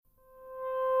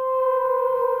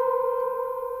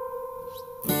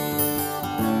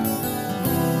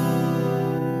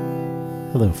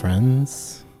Hello,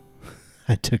 friends.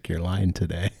 I took your line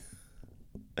today.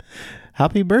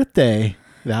 Happy birthday,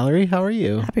 Valerie. How are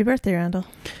you? Happy birthday, Randall.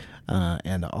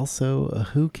 And also,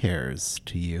 who cares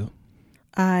to you?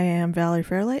 I am Valerie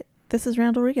Fairlight. This is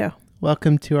Randall Rigo.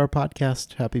 Welcome to our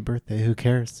podcast, Happy Birthday, Who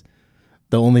Cares?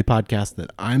 The only podcast that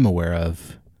I'm aware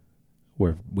of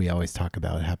where we always talk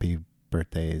about happy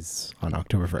birthdays on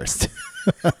October 1st.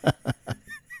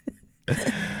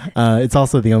 It's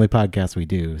also the only podcast we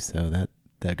do, so that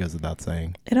goes without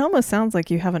saying. It almost sounds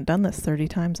like you haven't done this 30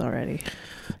 times already.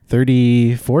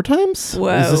 34 times?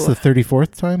 Whoa. Is this the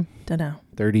 34th time? Dunno.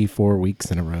 34 weeks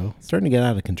in a row. It's starting to get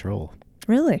out of control.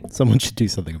 Really? Someone should do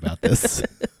something about this.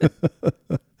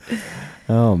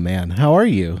 Oh, man. How are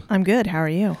you? I'm good. How are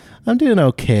you? I'm doing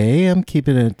okay. I'm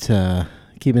keeping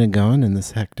it going in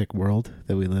this hectic world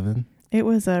that we live in. It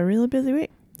was a really busy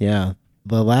week. Yeah.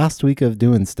 The last week of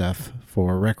doing stuff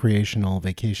for recreational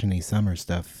vacation-y summer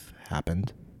stuff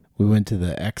happened. We went to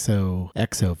the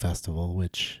EXO Festival,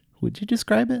 which, would you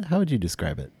describe it? How would you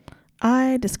describe it?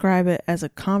 I describe it as a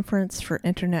conference for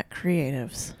internet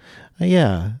creatives.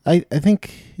 Yeah. I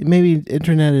think maybe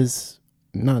internet is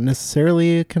not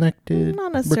necessarily connected,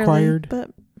 Not necessarily, required.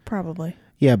 but probably.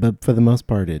 Yeah, but for the most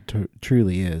part, it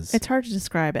truly is. It's hard to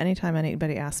describe. Anytime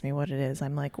anybody asks me what it is,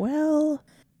 I'm like, well...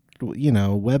 You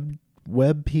know,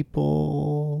 web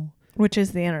people... Which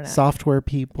is the internet. Software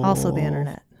people. Also the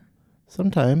internet.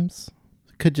 Sometimes.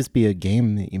 It could just be a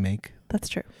game that you make. That's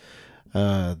true.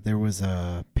 There was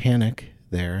a Panic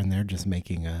there, and they're just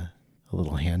making a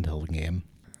little handheld game.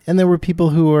 And there were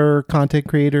people who were content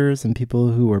creators and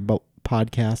people who were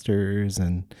podcasters,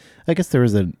 and I guess there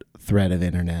was a thread of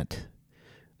internet.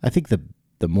 I think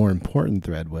the more important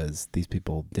thread was these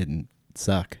people didn't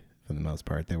suck for the most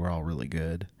part. They were all really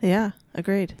good. Yeah,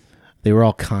 agreed. They were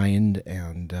all kind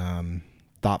and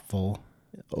thoughtful,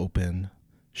 open,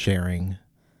 sharing.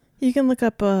 You can look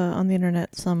up on the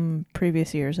internet some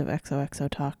previous years of XOXO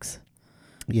talks.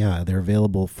 Yeah, they're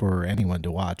available for anyone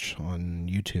to watch on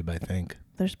YouTube, I think.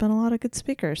 There's been a lot of good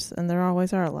speakers, and there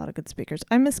always are a lot of good speakers.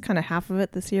 I missed kind of half of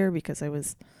it this year because I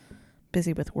was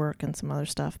busy with work and some other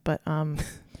stuff, but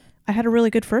I had a really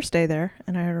good first day there,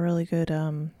 and I had a really good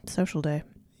social day.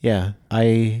 Yeah,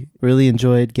 I really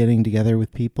enjoyed getting together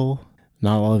with people.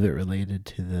 Not all of it related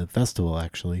to the festival,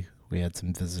 actually. We had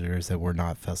some visitors that were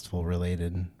not festival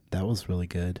related, and that was really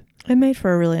good. It made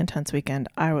for a really intense weekend.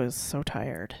 I was so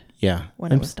tired Yeah.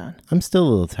 when it was done. I'm still a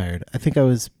little tired. I think I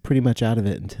was pretty much out of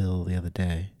it until the other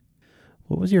day.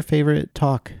 What was your favorite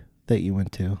talk that you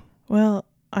went to? Well,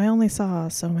 I only saw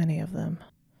so many of them.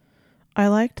 I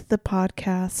liked the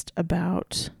podcast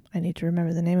about, I need to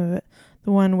remember the name of it,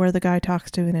 the one where the guy talks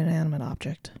to an inanimate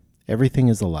object. Everything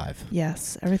is Alive.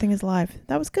 Yes, Everything is Alive.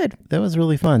 That was good. That was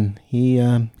really fun.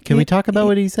 Can we talk about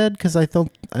what he said? Because I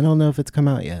don't know if it's come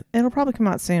out yet. It'll probably come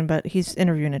out soon, but he's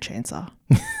interviewing a chainsaw.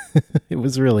 It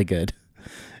was really good.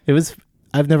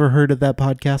 I've never heard of that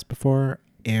podcast before,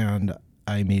 and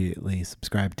I immediately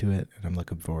subscribed to it, and I'm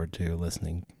looking forward to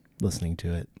listening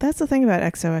to it. That's the thing about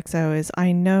XOXO is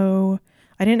I know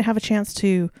I didn't have a chance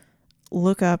to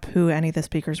look up who any of the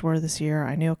speakers were this year.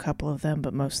 I knew a couple of them,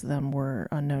 but most of them were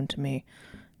unknown to me.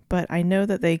 But I know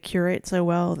that they curate so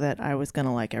well that I was going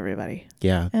to like everybody.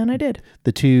 Yeah. And I did.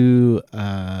 The two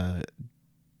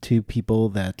people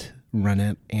that run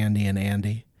it, Andy and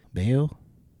Andy. Bao?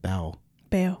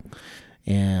 Bayo.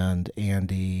 And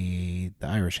Andy, the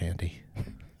Irish Andy.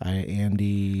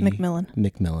 Andy...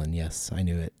 McMillan, yes. I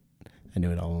knew it. I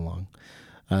knew it all along.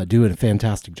 Doing a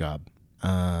fantastic job.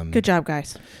 Good job,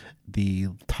 guys. The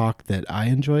talk that I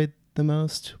enjoyed the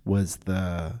most was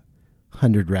the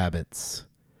 100 Rabbits,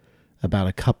 about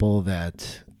a couple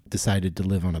that decided to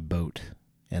live on a boat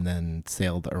and then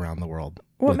sailed around the world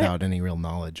without any real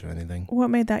knowledge or anything. What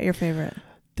made that your favorite?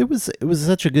 It was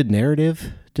such a good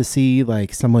narrative to see,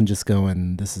 like, someone just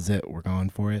going, this is it, we're going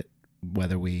for it,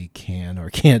 whether we can or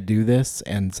can't do this,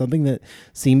 and something that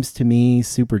seems to me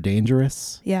super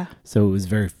dangerous. Yeah. So it was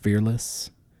very fearless.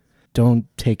 Don't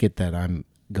take it that I'm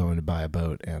going to buy a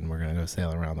boat and we're going to go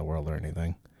sail around the world or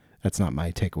anything. That's not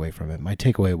my takeaway from it. My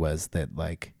takeaway was that,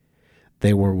 like,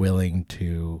 they were willing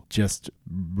to just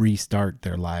restart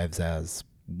their lives as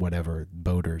whatever,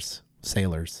 boaters,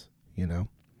 sailors, you know?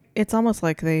 It's almost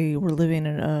like they were living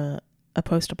in a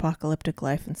post-apocalyptic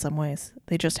life in some ways.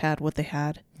 They just had what they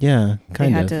had. Yeah, They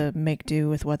had to make do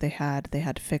with what they had. They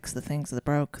had to fix the things that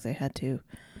broke. They had to...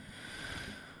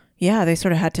 Yeah, they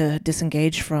sort of had to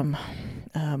disengage from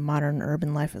modern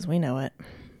urban life as we know it.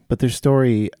 But their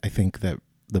story, I think that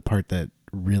the part that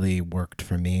really worked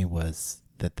for me was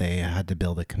that they had to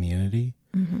build a community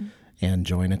and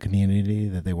join a community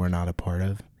that they were not a part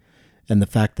of. And the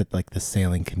fact that like the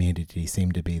sailing community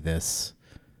seemed to be this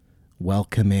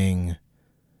welcoming,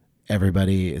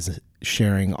 everybody is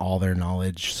sharing all their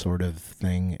knowledge sort of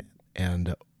thing,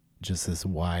 and just this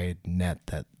wide net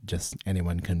that just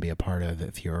anyone can be a part of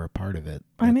if you're a part of it.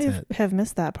 I may have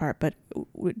missed that part, but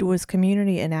was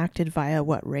community enacted via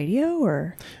what, radio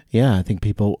or? Yeah, I think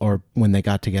people, or when they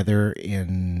got together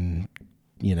in,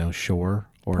 shore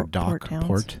or dock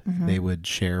port, they would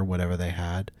share whatever they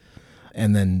had.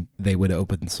 And then they would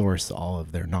open source all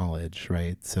of their knowledge,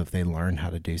 right? So if they learned how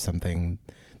to do something,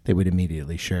 they would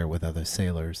immediately share with other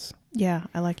sailors. Yeah,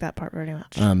 I like that part very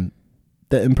much.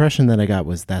 The impression that I got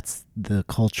was that's the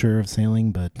culture of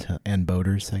sailing, and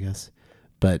boaters, I guess.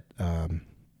 But I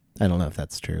don't know if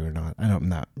that's true or not. I'm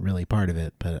not really part of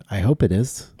it, but I hope it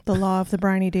is. The law of the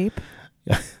briny deep.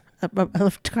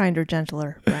 A kinder,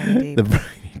 gentler briny deep. The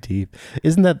briny deep.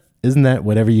 Isn't that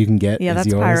whatever you can get? Yeah, is that's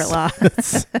yours? pirate law.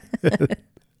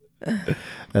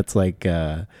 That's like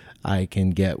I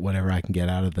can get whatever I can get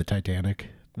out of the Titanic.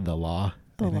 The law.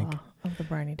 The law of the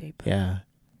briny deep. Yeah.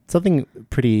 Something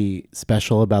pretty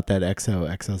special about that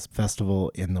XOXO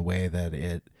festival in the way that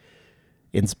it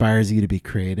inspires you to be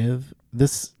creative.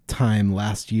 This time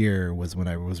last year was when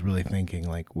I was really thinking,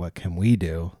 like, what can we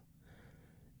do?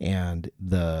 And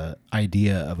the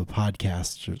idea of a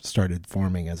podcast started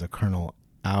forming as a kernel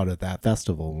out of that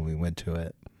festival when we went to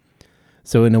it.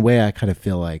 So in a way, I kind of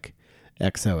feel like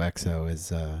XOXO is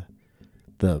the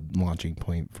launching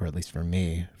point for, at least for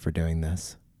me, for doing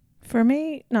this. For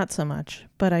me, not so much,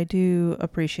 but I do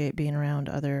appreciate being around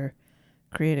other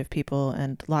creative people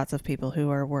and lots of people who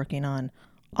are working on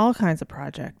all kinds of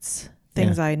projects,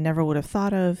 things I never would have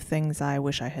thought of, things I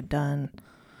wish I had done.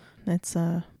 It's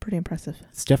pretty impressive.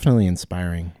 It's definitely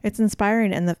inspiring. It's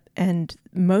inspiring, and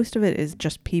most of it is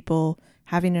just people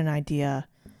having an idea,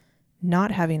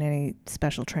 not having any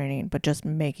special training, but just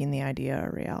making the idea a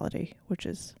reality, which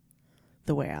is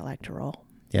the way I like to roll.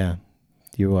 Yeah.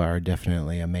 You are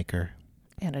definitely a maker.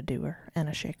 And a doer and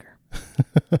a shaker.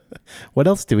 What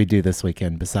else do we do this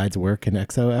weekend besides work and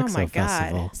XOXO Oh my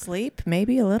Festival? God. Sleep?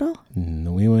 Maybe a little?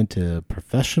 We went to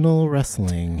professional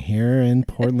wrestling here in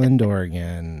Portland,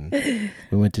 Oregon.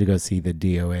 We went to go see the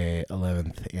DOA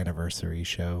 11th anniversary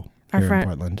show in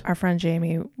Portland. Our friend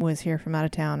Jamie was here from out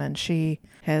of town, and she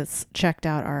has checked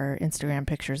out our Instagram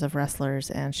pictures of wrestlers,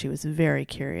 and she was very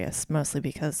curious, mostly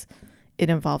because it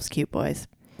involves cute boys.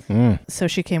 So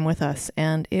she came with us,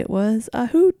 and it was a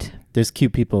hoot. There's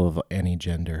cute people of any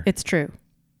gender. It's true.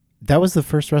 That was the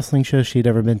first wrestling show she'd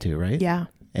ever been to, right? Yeah.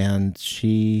 And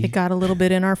it got a little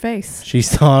bit in our face. She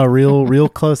saw a real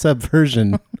close-up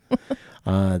version.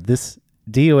 This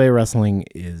DOA wrestling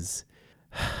is...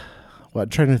 Well, I'm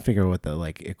trying to figure out what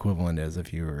the equivalent is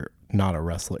if you're not a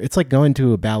wrestler. It's like going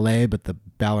to a ballet, but the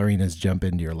ballerinas jump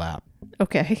into your lap.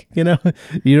 Okay. You know what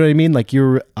I mean? Like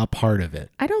you're a part of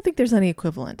it. I don't think there's any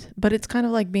equivalent, but it's kind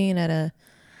of like being at a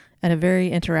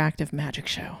very interactive magic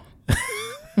show.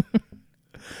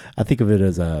 I think of it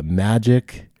as a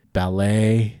magic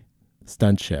ballet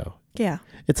stunt show. Yeah.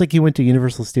 It's like you went to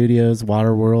Universal Studios,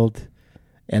 Waterworld,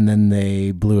 and then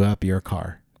they blew up your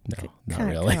car. No, not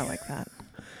really. Kind of like that.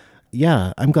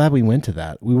 Yeah, I'm glad we went to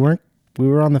that. We were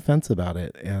on the fence about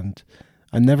it, and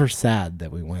I'm never sad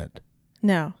that we went.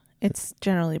 No. It's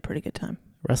generally a pretty good time.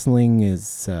 Wrestling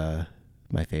is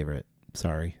my favorite.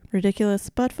 Sorry.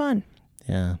 Ridiculous, but fun.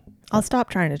 Yeah. I'll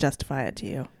stop trying to justify it to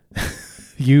you.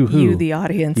 You who? You, the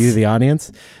audience. You, the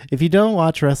audience. If you don't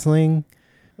watch wrestling...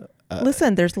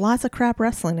 listen, there's lots of crap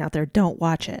wrestling out there. Don't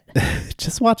watch it.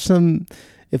 Just watch some.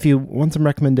 If you want some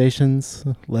recommendations,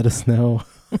 let us know.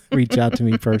 Reach out to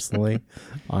me personally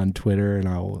on Twitter, and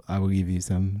I will give you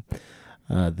some.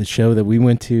 The show that we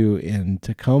went to in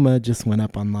Tacoma just went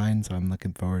up online, so I'm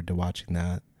looking forward to watching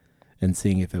that and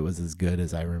seeing if it was as good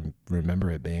as I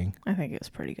remember it being. I think it was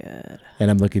pretty good.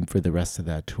 And I'm looking for the rest of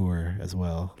that tour as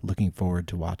well. Looking forward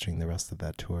to watching the rest of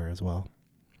that tour as well.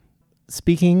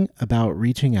 Speaking about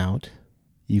reaching out,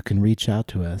 you can reach out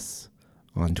to us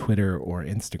on Twitter or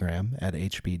Instagram at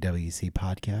HBWC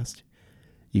Podcast.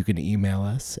 You can email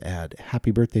us at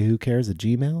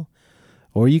happybirthaywhocares@gmail.com.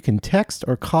 Or you can text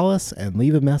or call us and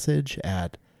leave a message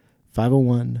at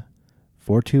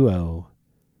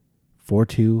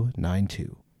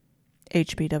 501-420-4292.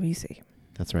 HBWC.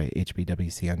 That's right,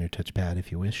 HBWC on your touchpad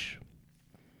if you wish.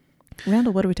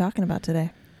 Randall, what are we talking about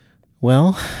today?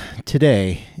 Well,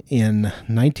 today in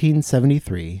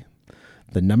 1973,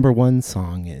 the number one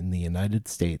song in the United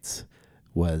States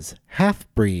was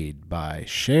Half Breed by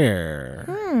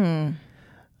Cher.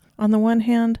 On the one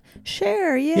hand,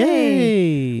 Cher,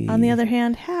 yay! On the other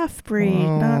hand, Half Breed,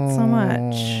 not so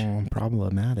much.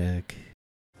 Problematic.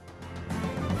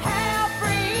 Half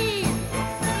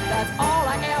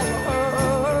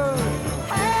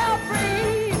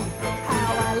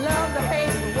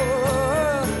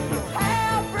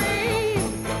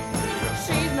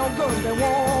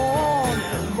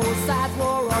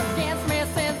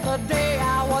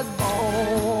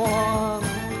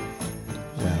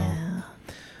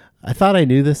thought I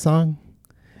knew this song,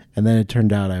 and then it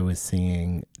turned out I was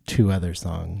singing two other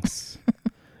songs.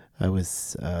 I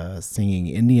was singing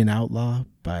Indian Outlaw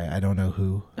by I don't know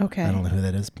who. Okay. I don't know who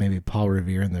that is. Maybe Paul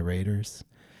Revere and the Raiders.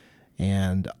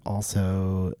 And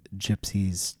also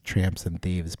Gypsies, Tramps, and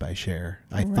Thieves by Cher.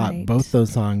 I thought both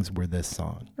those songs were this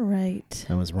song. Right.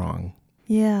 I was wrong.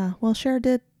 Yeah. Well, Cher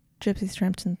did Gypsies,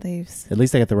 Tramps, and Thieves. At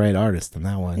least I got the right artist on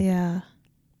that one. Yeah.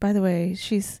 By the way,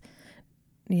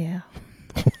 yeah.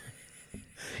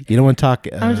 You don't want to talk...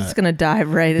 I'm just going to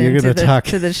dive right you're into gonna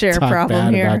to the Cher talk problem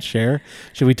bad here. about Cher.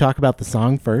 Should we talk about the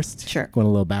song first? Sure. Want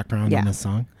a little background on this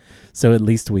song? So at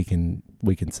least we can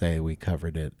say we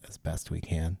covered it as best we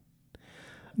can.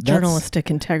 Journalistic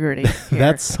integrity here.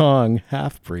 That song,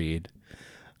 Half Breed,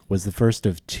 was the first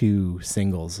of two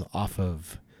singles off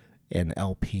of an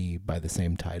LP by the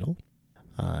same title.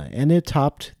 And it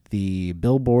topped the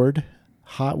Billboard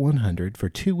Hot 100 for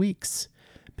 2 weeks,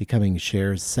 becoming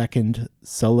Cher's second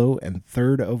solo and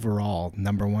third overall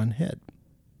 #1 hit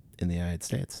in the United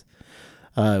States.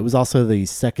 It was also the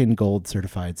second gold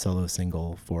certified solo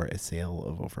single for a sale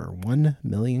of over 1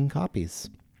 million copies.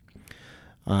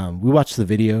 We watched the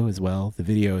video as well. The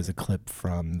video is a clip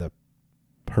from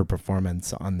her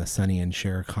performance on the Sonny and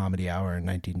Cher Comedy Hour in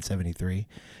 1973,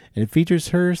 and it features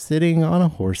her sitting on a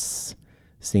horse,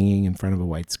 singing in front of a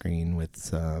white screen with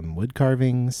some wood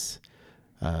carvings,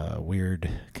 weird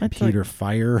computer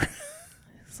fire.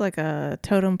 It's like a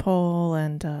totem pole,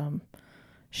 and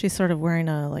she's sort of wearing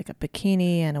a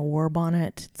bikini and a war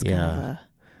bonnet. It's kind of a...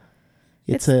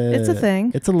 It's a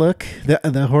thing. It's a look.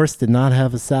 The horse did not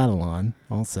have a saddle on.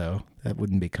 Also, that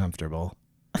wouldn't be comfortable.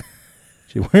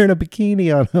 She's wearing a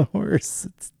bikini on a horse.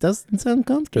 It doesn't sound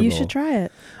comfortable. You should try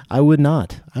it. I would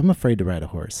not. I'm afraid to ride a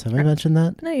horse. Have I mentioned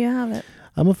that? No, you haven't.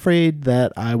 I'm afraid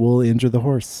that I will injure the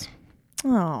horse.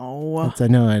 Oh. I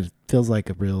know. It feels like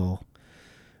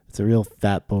it's a real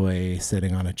fat boy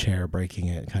sitting on a chair breaking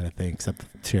it kind of thing,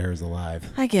 except the chair is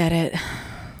alive. I get it.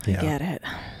 I get it.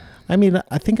 I mean,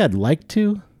 I think I'd like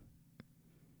to,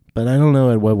 but I don't know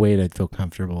at what weight I'd feel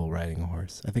comfortable riding a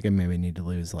horse. I think I maybe need to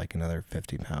lose like another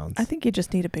 50 pounds. I think you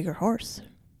just need a bigger horse.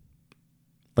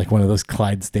 Like one of those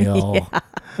Clydesdale.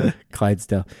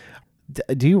 Clydesdale.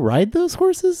 Do you ride those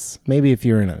horses? Maybe if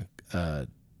you're in a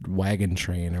wagon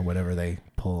train or whatever they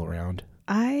pull around.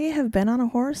 I have been on a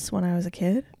horse when I was a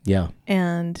kid. Yeah.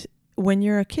 And when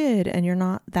you're a kid and you're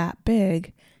not that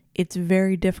big, it's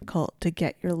very difficult to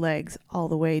get your legs all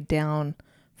the way down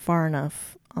far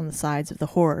enough on the sides of the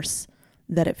horse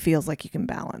that it feels like you can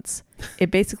balance.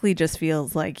 It basically just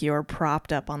feels like you're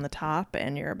propped up on the top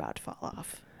and you're about to fall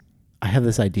off. I have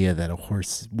this idea that a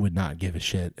horse would not give a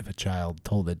shit if a child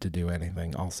told it to do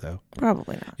anything also.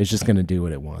 Probably not. It's just going to do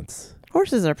what it wants.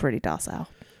 Horses are pretty docile.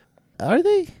 Are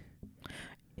they?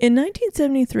 In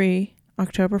 1973,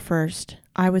 October 1st,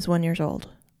 I was 1 year old.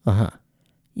 Uh-huh.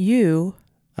 You...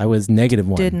 I was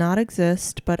 -1. Did not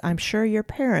exist, but I'm sure your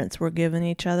parents were giving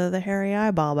each other the hairy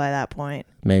eyeball by that point.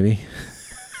 Maybe.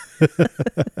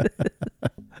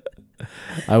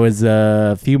 I was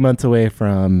a few months away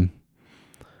from,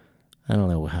 I don't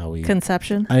know how we...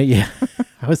 Conception? I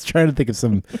was trying to think of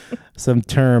some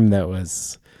term that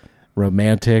was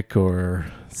romantic or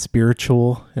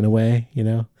spiritual in a way, you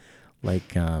know?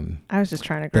 Like... I was just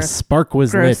trying to the spark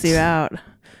was gross lit. you out.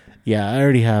 Yeah, I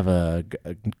already have a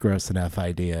gross enough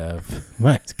idea of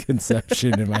my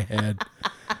conception in my head.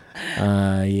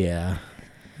 Yeah.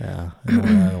 I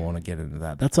don't want to get into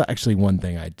that. That's actually one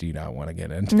thing I do not want to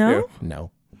get into. No.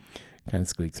 Kind of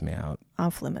squeaks me out.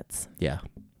 Off limits. Yeah.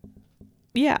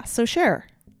 Yeah, so Cher.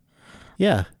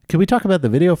 Yeah. Can we talk about the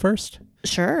video first?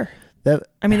 Sure. There's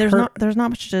not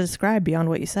much to describe beyond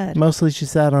what you said. Mostly she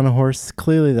sat on a horse.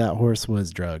 Clearly that horse was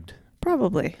drugged.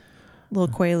 Probably. Little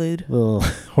Quaalude. Little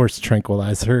horse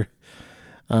tranquilizer.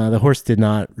 The horse did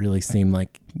not really seem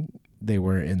like they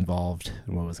were involved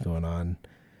in what was going on.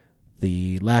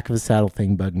 The lack of a saddle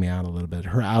thing bugged me out a little bit.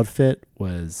 Her outfit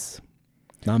was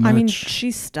not much. I mean,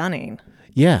 she's stunning.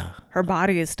 Yeah. Her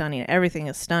body is stunning. Everything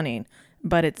is stunning.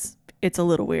 But it's a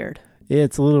little weird.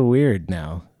 It's a little weird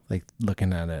now, like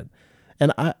looking at it.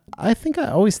 And I think I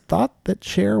always thought that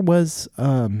Cher was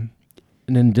an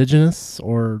indigenous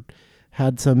or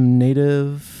had some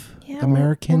Native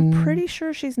American. We're pretty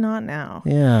sure she's not now.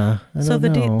 Yeah.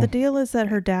 The deal is that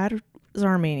her dad is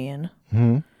Armenian,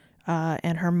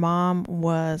 and her mom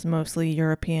was mostly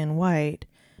European white,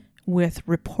 with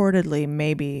reportedly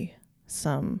maybe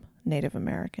some Native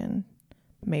American,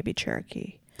 maybe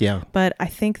Cherokee. Yeah. But I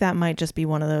think that might just be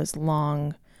one of those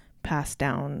long passed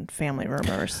down family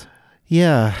rumors.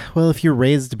 Yeah. Well, if you're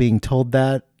raised being told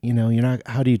that, you're not,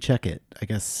 how do you check it? I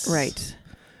guess. Right.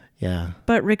 Yeah.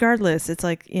 But regardless, it's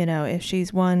like, if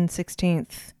she's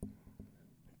 1/16th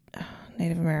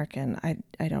Native American,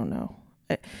 I don't know.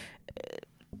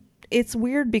 It's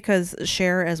weird because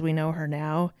Cher, as we know her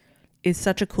now, is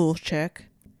such a cool chick,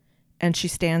 and she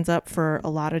stands up for a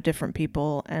lot of different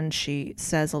people, and she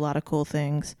says a lot of cool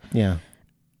things. Yeah.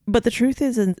 But the truth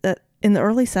is that in the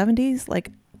early 70s,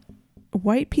 like,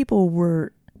 white people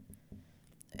were,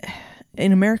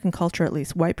 in American culture at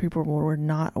least, white people were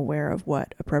not aware of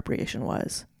what appropriation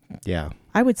was. Yeah.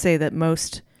 I would say that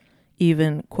most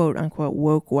even quote unquote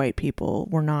woke white people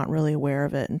were not really aware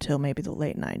of it until maybe the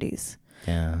late 90s.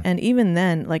 Yeah. And even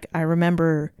then, like, I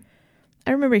remember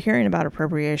hearing about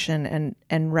appropriation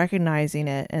and recognizing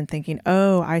it and thinking,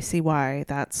 oh, I see why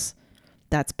that's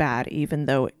bad, even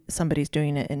though somebody's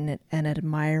doing it in an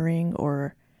admiring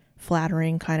or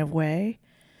flattering kind of way.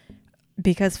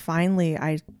 Because finally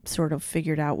I sort of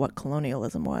figured out what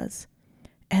colonialism was.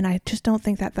 And I just don't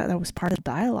think that was part of the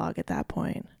dialogue at that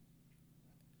point.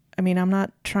 I mean, I'm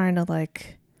not trying to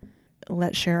like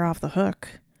let Cher off the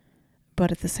hook,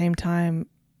 but at the same time,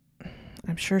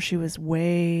 I'm sure she was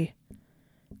way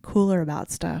cooler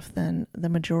about stuff than the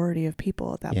majority of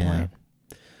people at that point.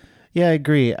 Yeah, I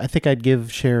agree. I think I'd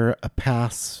give Cher a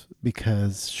pass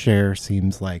because Cher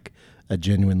seems like a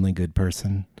genuinely good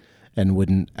person and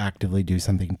wouldn't actively do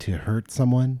something to hurt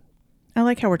someone. I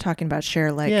like how we're talking about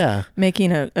Cher, like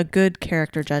making a good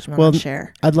character judgment on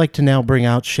Cher. I'd like to now bring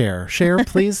out Cher. Cher,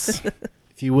 please,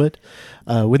 if you would.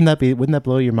 Wouldn't that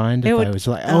blow your mind if I was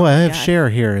like, I have Cher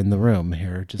here in the room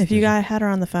here. Just if you had her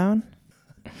on the phone?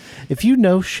 If you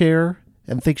know Cher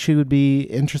and think she would be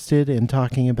interested in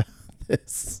talking about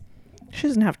this. She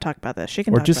doesn't have to talk about this. She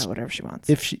can talk about whatever she wants.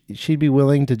 If she'd be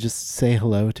willing to just say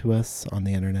hello to us on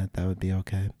the internet, that would be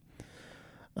okay.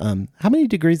 How many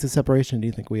degrees of separation do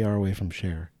you think we are away from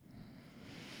Cher?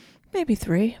 Maybe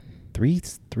 3.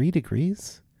 3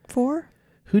 degrees? 4?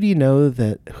 Who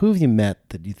have you met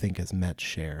that you think has met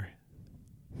Cher?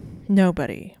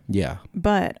 Nobody. Yeah.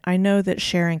 But I know that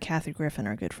Cher and Kathy Griffin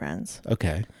are good friends.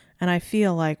 Okay. And I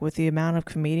feel like with the amount of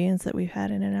comedians that we've had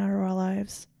in and out of our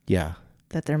lives,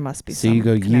 that there must be some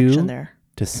connection there.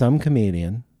 To some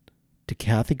comedian, to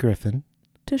Kathy Griffin,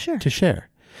 to Cher. To Cher.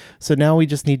 So now we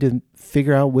just need to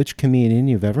figure out which comedian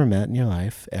you've ever met in your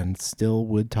life and still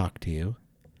would talk to you.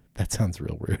 That sounds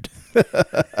real rude.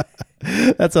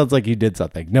 That sounds like you did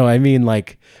something. No, I mean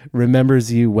like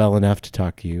remembers you well enough to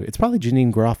talk to you. It's probably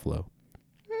Janeane Garofalo.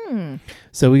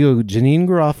 So we go Janeane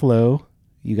Garofalo.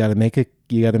 You got to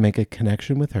make a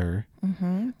connection with her.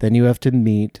 Mm-hmm. Then you have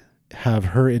to have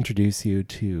her introduce you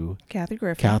to Kathy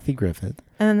Griffin.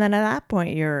 And then at that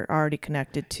point, you're already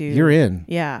connected to... You're in.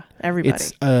 Yeah, everybody.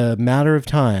 It's a matter of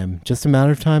time. Just a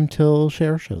matter of time till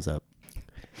Cher shows up.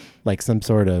 Like some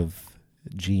sort of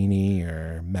genie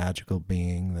or magical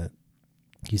being that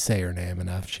you say her name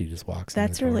enough, she just walks in.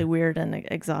 That's really weird and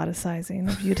exoticizing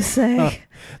of you to say.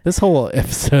 This whole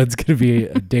episode's going to be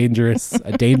a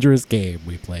dangerous game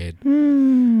we played.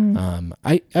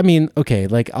 I mean, okay,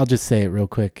 like I'll just say it real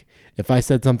quick. If I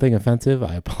said something offensive,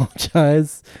 I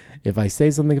apologize. If I say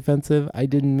something offensive, I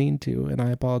didn't mean to, and I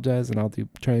apologize, and I'll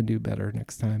try and do better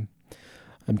next time.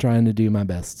 I'm trying to do my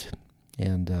best,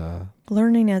 and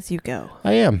learning as you go.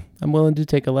 I am. I'm willing to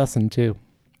take a lesson too.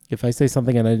 If I say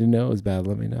something and I didn't know it was bad,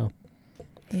 let me know.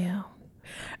 Yeah,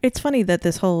 it's funny that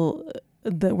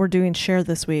that we're doing Cher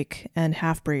this week and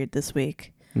Half-Breed this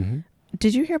week. Mm-hmm.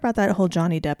 Did you hear about that whole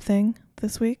Johnny Depp thing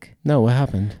this week? No, what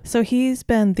happened? So he's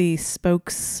been the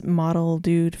spokesmodel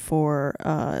dude for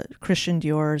Christian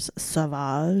Dior's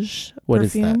Sauvage perfume. What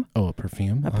is that? Oh, a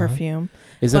perfume? A perfume.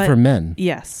 Is that for men?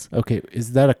 Yes. Okay,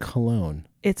 is that a cologne?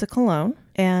 It's a cologne,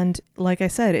 and like I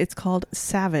said, it's called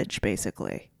Savage,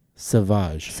 basically.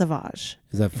 Sauvage.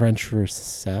 Is that French for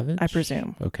savage? I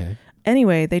presume. Okay.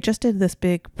 Anyway, they just did this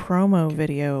big promo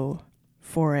video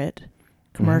for it,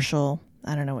 commercial. Mm-hmm.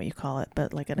 I don't know what you call it,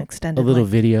 but like an extended... A little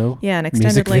video? Yeah, an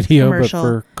extended music video, commercial. But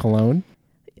for cologne?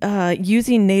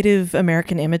 Using Native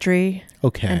American imagery.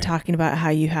 Okay. And talking about how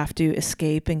you have to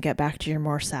escape and get back to your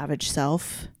more savage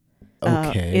self.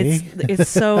 Okay. It's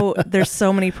so... There's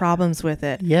so many problems with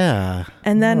it. Yeah.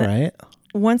 And then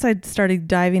once I started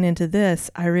diving into this,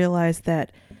 I realized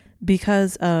that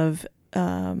because of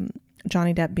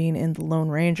Johnny Depp being in The Lone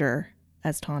Ranger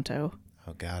as Tonto...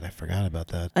 Oh, God, I forgot about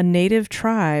that. A native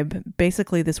tribe,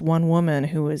 basically this one woman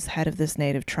who was head of this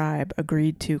native tribe,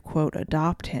 agreed to, quote,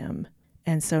 adopt him.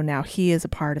 And so now he is a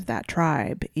part of that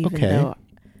tribe, even though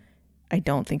I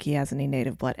don't think he has any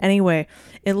native blood. Anyway,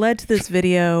 it led to this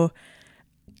video.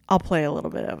 I'll play a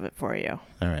little bit of it for you.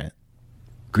 All right.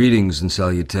 Greetings and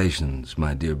salutations,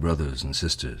 my dear brothers and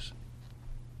sisters.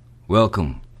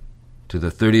 Welcome to the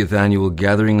 30th Annual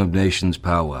Gathering of Nations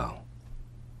Powwow.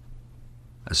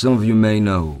 As some of you may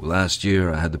know, last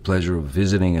year I had the pleasure of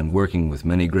visiting and working with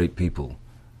many great people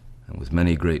and with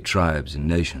many great tribes and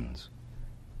nations.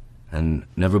 And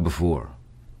never before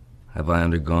have I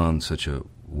undergone such a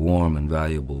warm and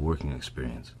valuable working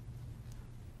experience.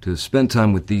 To have spent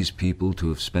time with these people, to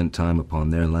have spent time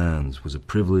upon their lands, was a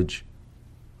privilege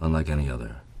unlike any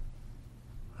other.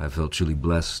 I felt truly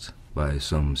blessed by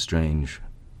some strange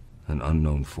and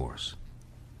unknown force.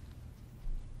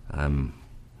 I'm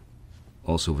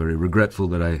also very regretful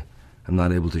that I am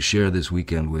not able to share this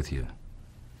weekend with you,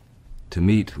 to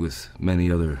meet with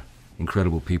many other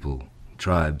incredible people,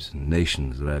 tribes, and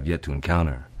nations that I have yet to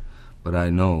encounter, but I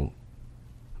know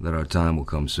that our time will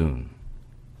come soon.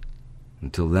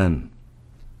 Until then,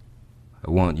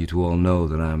 I want you to all know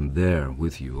that I'm there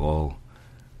with you all,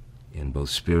 in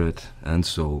both spirit and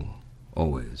soul,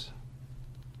 always.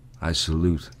 I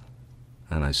salute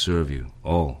and I serve you,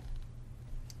 all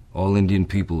Indian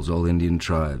peoples, all Indian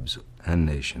tribes and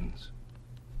nations.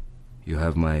 You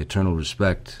have my eternal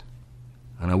respect,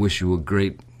 and I wish you a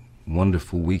great,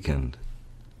 wonderful weekend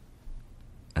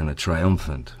and a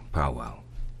triumphant powwow.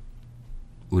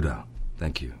 Uda,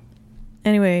 thank you.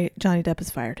 Anyway, Johnny Depp is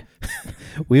fired.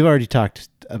 We've already talked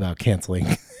about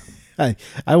canceling. I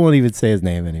won't even say his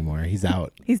name anymore. He's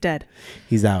out. He's dead.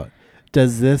 He's out.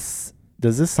 Does this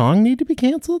song need to be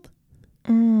canceled?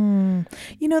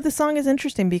 You know, the song is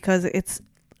interesting because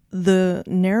the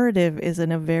narrative is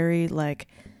in a very, like,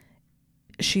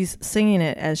 she's singing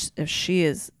it as if she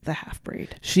is the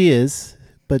half-breed. She is,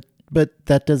 but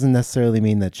that doesn't necessarily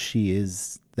mean that she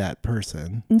is that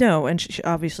person. No, and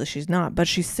obviously she's not, but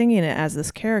she's singing it as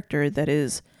this character that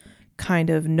is kind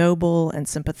of noble and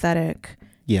sympathetic.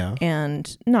 Yeah.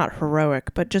 And not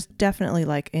heroic, but just definitely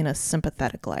like in a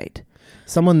sympathetic light.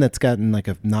 Someone that's gotten like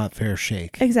a not fair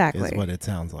shake. Exactly. Is what it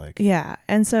sounds like. Yeah.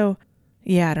 And so,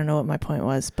 yeah, I don't know what my point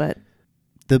was, but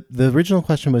the original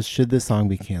question was, should this song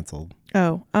be canceled?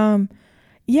 Oh,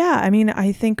 yeah, I mean,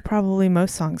 I think probably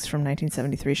most songs from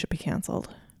 1973 should be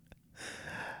canceled.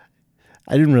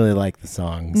 I didn't really like the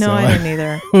song. No, so I didn't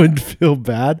either. I would feel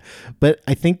bad, but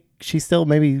I think she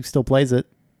maybe still plays it.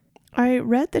 I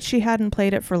read that she hadn't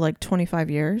played it for like 25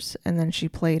 years, and then she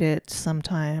played it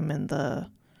sometime in the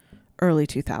early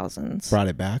 2000s. Brought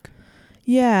it back.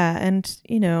 Yeah, and,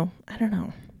 you know, I don't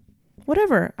know.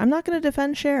 Whatever. I'm not going to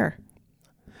defend Cher.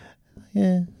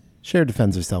 Yeah. Cher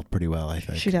defends herself pretty well, I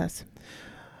think. She does.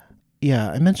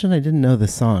 Yeah, I mentioned I didn't know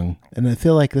this song, and I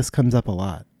feel like this comes up a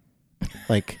lot.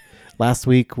 Like, last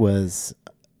week was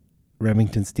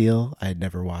Remington Steele. I had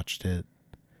never watched it.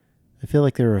 I feel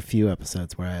like there were a few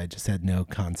episodes where I just had no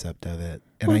concept of it.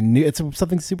 And I knew it's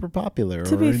something super popular.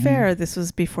 To be fair, this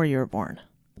was before you were born.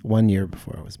 1 year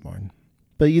before I was born.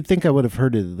 But you'd think I would have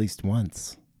heard it at least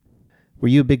once. Were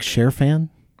you a big Cher fan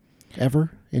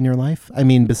ever in your life? I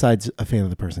mean, besides a fan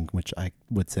of the person, which I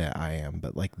would say I am,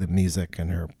 but like the music and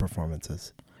her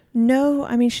performances. No,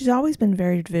 I mean, she's always been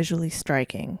very visually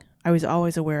striking. I was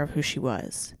always aware of who she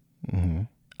was. Mm-hmm.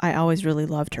 I always really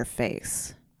loved her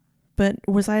face. But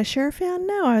was I a Cher fan?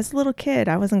 No, I was a little kid.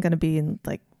 I wasn't going to be in,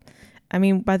 like, I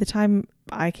mean, by the time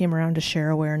I came around to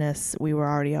Cher awareness, we were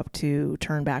already up to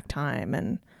Turn Back Time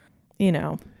and, you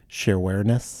know. Cher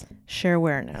awareness? Cher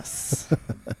awareness.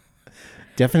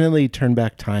 Definitely Turn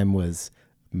Back Time was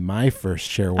my first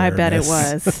Cher awareness. I bet it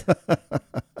was.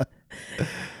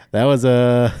 That was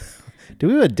do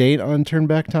we have a date on Turn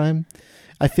Back Time?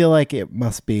 I feel like it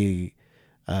must be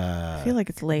I feel like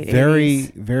it's late very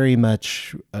 80s. Very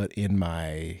much in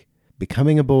my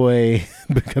becoming a boy,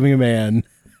 becoming a man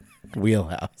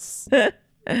wheelhouse.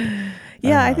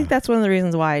 Yeah, I think that's one of the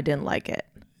reasons why I didn't like it.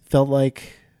 Felt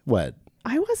like what?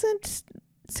 I wasn't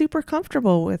super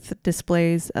comfortable with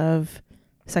displays of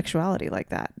sexuality like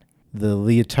that. The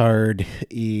leotard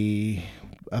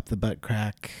up the butt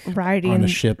crack on a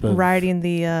ship riding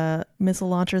the missile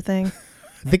launcher thing.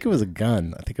 I think it was a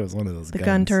gun. I think it was one of those guns. The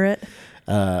gun turret.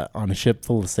 On a ship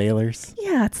full of sailors.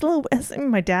 Yeah, it's a little.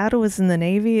 My dad was in the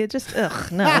Navy. It just,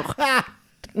 no.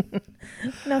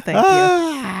 No, thank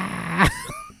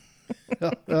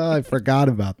you. Oh, I forgot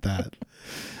about that.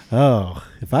 Oh,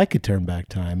 if I could turn back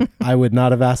time, I would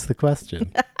not have asked the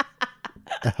question.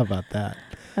 How about that?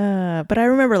 But I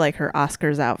remember like her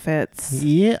Oscars outfits.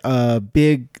 Yeah,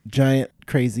 big, giant,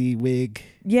 crazy wig.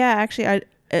 Yeah, actually,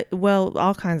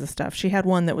 all kinds of stuff. She had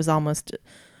one that was almost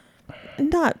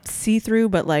not see-through,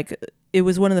 but like it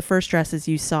was one of the first dresses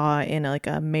you saw in like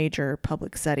a major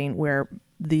public setting where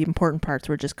the important parts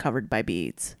were just covered by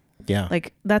beads. Yeah.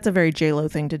 Like, that's a very J-Lo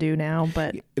thing to do now,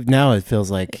 but Now it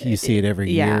feels like you see it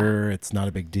every Yeah. year. It's not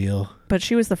a big deal.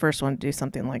 she was the first one to do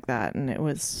something like that, and it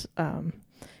was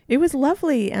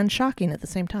lovely and shocking at the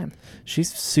same time.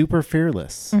 She's super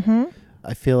fearless. Mm-hmm.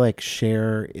 I feel like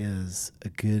Cher is a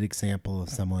good example of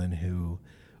someone who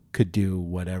could do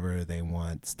whatever they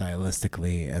want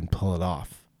stylistically and pull it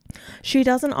off. She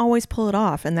doesn't always pull it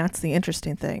off, and that's the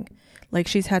interesting thing. Like,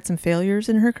 she's had some failures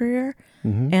in her career,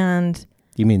 and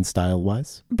You mean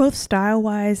style-wise? both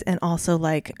style-wise and also,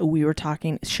 like, we were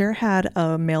talking, Cher had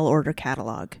a mail order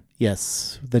catalog.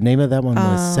 Yes. The name of that one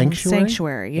was Sanctuary?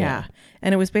 Sanctuary, yeah.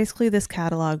 And it was basically this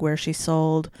catalog where she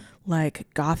sold, like,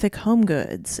 gothic home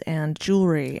goods and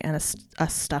jewelry and a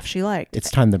stuff she liked. It's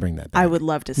time to bring that back. I would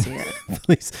love to see it.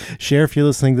 Please, Cher, if you're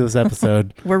listening to this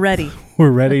episode, We're ready.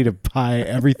 we're ready to buy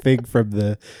everything from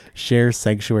the Cher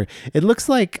Sanctuary. It looks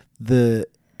like the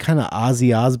kind of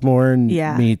Ozzy Osbourne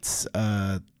Yeah. meets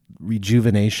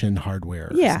Rejuvenation Hardware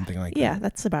or Yeah. something like Yeah, that.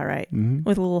 that's about right. Mhm.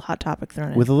 With a little Hot Topic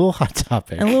thrown in. With a little Hot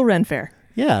Topic. and a little Ren Fair.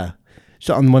 Yeah.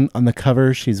 So on the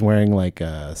cover, she's wearing like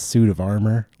a suit of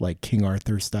armor, like King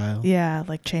Arthur style. Yeah,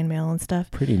 like chainmail and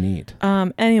stuff. Pretty neat.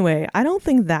 Anyway, I don't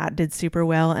think that did super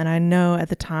well, and I know at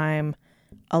the time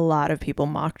a lot of people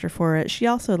mocked her for it. She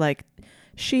also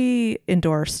she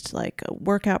endorsed like a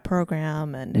workout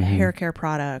program and hair care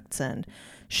products, and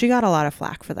she got a lot of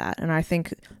flack for that. And I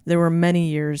think there were many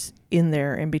years in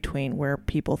there in between where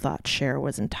people thought Cher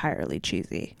was entirely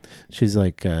cheesy. She's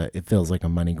like, it feels like a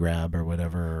money grab or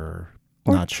whatever.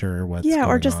 Or not sure what's going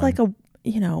or just on. like a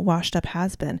washed up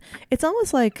has-been. It's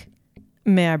almost like,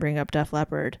 may I bring up Def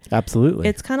Leppard? Absolutely.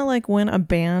 It's kind of like when a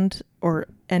band or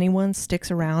anyone sticks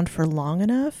around for long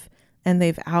enough and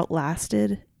they've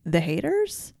outlasted the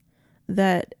haters,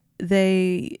 that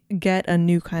they get a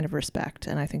new kind of respect.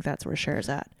 And I think that's where Cher's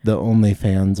at. The only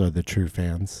fans are the true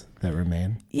fans that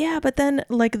remain. Yeah, but then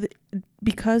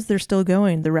because they're still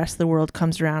going, the rest of the world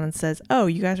comes around and says, oh,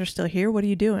 you guys are still here? What are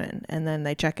you doing? And then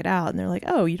they check it out and they're like,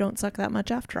 oh, you don't suck that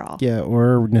much after all. Yeah,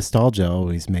 or nostalgia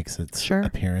always makes its Sure.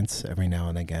 appearance every now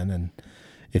and again. And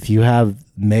if you have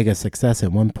mega success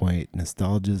at one point,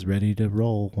 nostalgia is ready to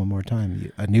roll one more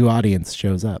time. A new audience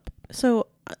shows up. So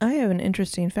I have an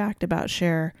interesting fact about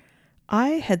Cher. I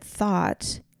had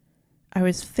thought, I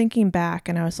was thinking back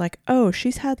and I was like, oh,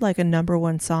 she's had like a number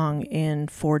one song in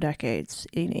 4 decades,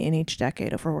 in each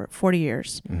decade, over 40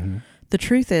 years. Mm-hmm. The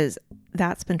truth is,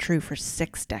 that's been true for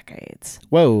 6 decades.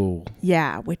 Whoa.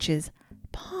 Yeah, which is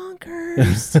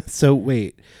bonkers. So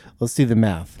wait, let's do the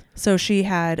math. So she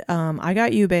had I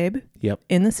Got You, Babe. Yep.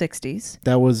 In the 60s.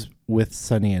 That was with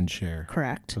Sonny and Cher.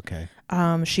 Correct. Okay.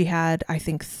 She had, I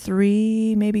think,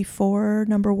 3, maybe 4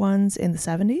 number ones in the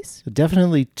 70s.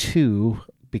 Definitely 2,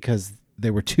 because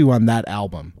there were 2 on that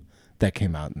album that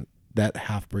came out, that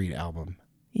Half-Breed album.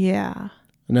 Yeah.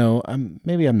 No,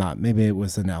 maybe I'm not. Maybe it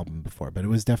was an album before, but it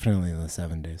was definitely in the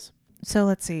 70s. So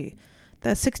let's see.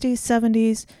 The 60s,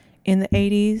 70s. In the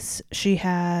 80s, she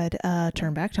had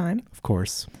Turn Back Time. Of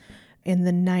course. In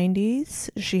the 90s,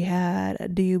 she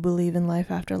had Do You Believe in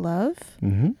Life After Love?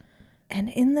 Mm-hmm. And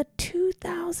in the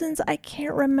 2000s, I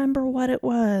can't remember what it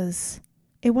was.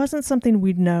 It wasn't something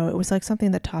we'd know. It was like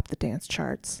something that topped the dance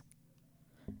charts.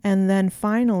 And then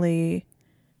finally,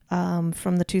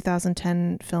 from the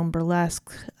 2010 film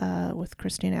Burlesque with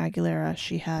Christina Aguilera,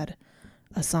 she had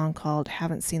a song called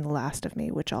Haven't Seen the Last of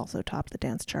Me, which also topped the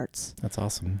dance charts. That's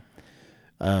awesome.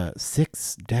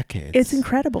 6 decades. It's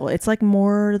incredible. It's like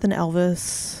more than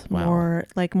Elvis, Wow.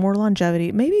 more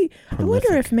longevity. Maybe, Prolific. I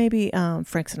wonder if maybe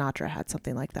Frank Sinatra had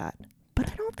something like that,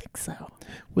 but I don't think so.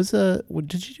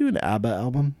 Did you do an ABBA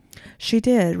album? She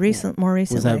did more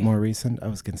recently. Was that more recent? I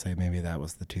was going to say maybe that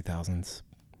was the 2000s.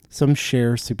 Some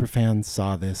Cher superfans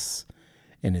saw this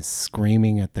and is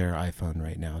screaming at their iPhone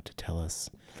right now to tell us.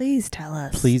 Please tell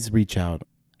us. Please reach out.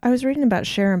 I was reading about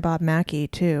Cher and Bob Mackie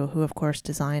too, who of course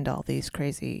designed all these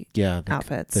crazy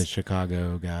outfits. The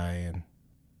Chicago guy. And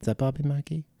is that Bobby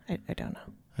Mackie? I don't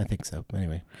know. I think so.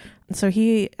 Anyway. So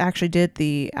he actually did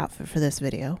the outfit for this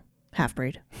video,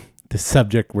 Half-Breed. The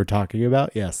subject we're talking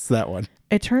about? Yes, that one.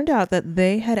 It turned out that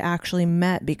they had actually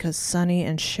met because Sonny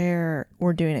and Cher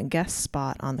were doing a guest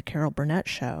spot on the Carol Burnett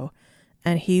show,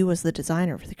 and he was the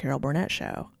designer for the Carol Burnett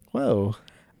show. Whoa.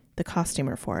 The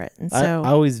costumer for it. And so I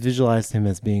always visualized him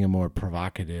as being a more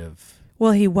provocative.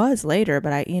 Well, he was later,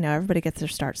 but everybody gets their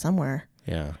start somewhere.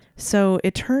 Yeah. So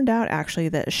it turned out actually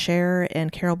that Cher and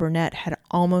Carol Burnett had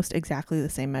almost exactly the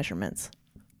same measurements,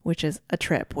 which is a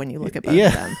trip when you look at both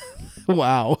of them.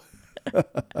 Wow.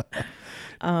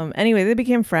 Anyway, they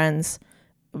became friends.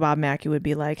 Bob Mackie would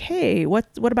be like, "Hey, what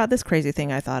about this crazy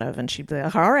thing I thought of?" And she'd be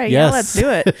like, "All right, yeah, let's do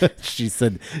it." She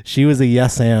said she was a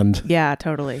yes and. Yeah,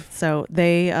 totally. So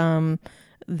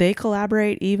they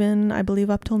collaborate even, I believe,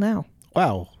 up till now.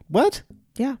 Wow. What?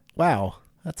 Yeah. Wow.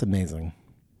 That's amazing.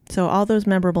 So all those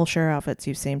memorable Cher outfits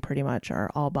you've seen pretty much are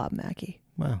all Bob Mackie.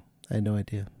 Wow. I had no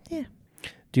idea. Yeah.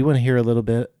 Do you want to hear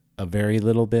a very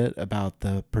little bit about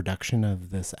the production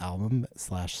of this album /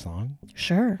 song?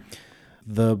 Sure.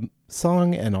 The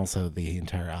song and also the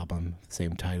entire album,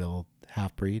 same title,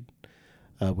 Half Breed,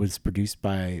 was produced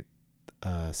by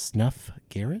Snuff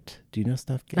Garrett. Do you know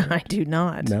Snuff Garrett? I do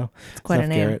not. No? It's quite Snuff a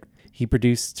name. Garrett. He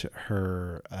produced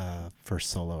her first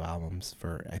solo albums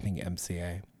for, I think,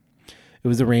 MCA. It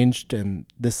was arranged, and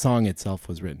this song itself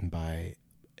was written by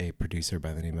a producer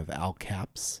by the name of Al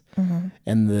Capps. Mm-hmm.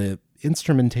 And the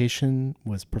instrumentation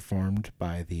was performed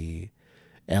by the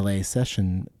LA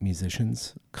session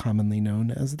musicians, commonly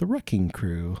known as the Wrecking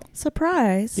Crew.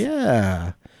 Surprise.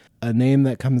 Yeah. A name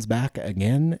that comes back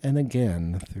again and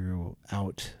again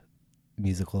throughout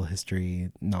musical history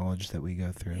knowledge that we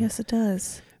go through. Yes, it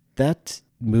does. That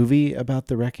movie about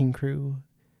the Wrecking Crew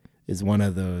is one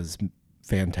of those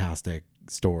fantastic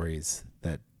stories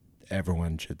that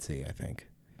everyone should see, I think.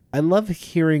 I love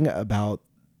hearing about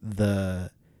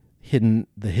the hidden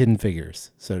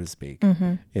figures, so to speak,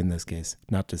 in this case.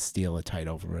 Not to steal a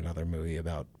title from another movie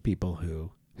about people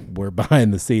who were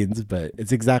behind the scenes, but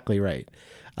it's exactly right.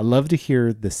 I love to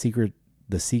hear the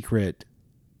secret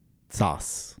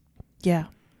sauce Yeah.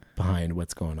 behind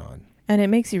what's going on. And it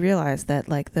makes you realize that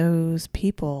like those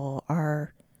people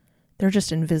they're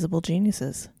just invisible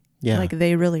geniuses. Yeah. Like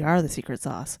they really are the secret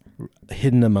sauce.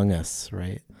 Hidden among us,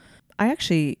 right? I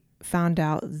actually found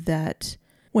out that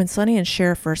when Sonny and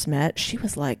Cher first met, she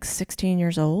was like 16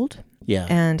 years old. Yeah.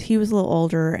 And he was a little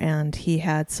older and he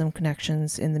had some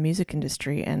connections in the music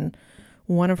industry. And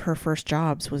one of her first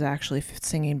jobs was actually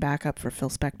singing backup for Phil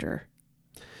Spector.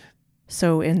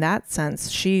 So in that sense,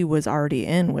 she was already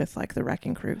in with like the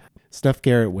Wrecking Crew. Snuff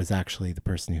Garrett was actually the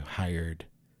person who hired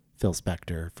Phil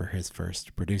Spector for his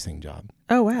first producing job.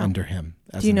 Oh, wow. Under him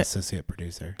as an associate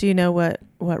producer. Do you know what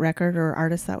record or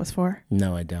artist that was for?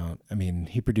 No, I don't. I mean,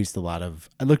 he produced a lot of...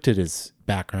 I looked at his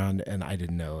background, and I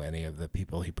didn't know any of the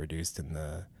people he produced in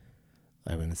the,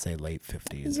 I want to say, late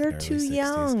 50s. You're and too early 60s.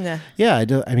 young.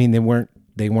 Yeah, I mean, they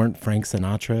weren't Frank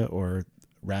Sinatra or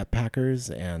Rat Packers,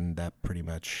 and that pretty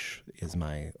much is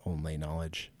my only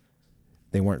knowledge.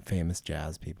 They weren't famous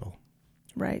jazz people.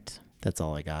 Right. That's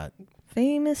all I got.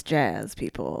 Famous jazz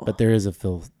people. But there is a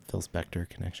Phil Spector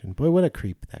connection. Boy, what a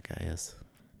creep that guy is.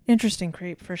 Interesting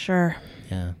creep for sure.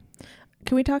 Yeah.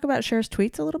 Can we talk about Cher's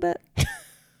tweets a little bit?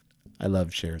 I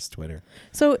love Cher's Twitter.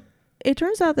 So it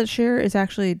turns out that Cher is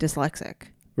actually dyslexic.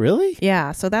 Really?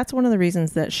 Yeah. So that's one of the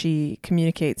reasons that she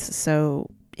communicates so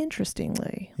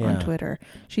interestingly on Twitter.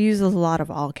 She uses a lot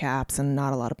of all caps and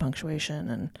not a lot of punctuation.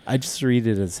 And I just read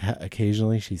it as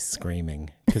occasionally she's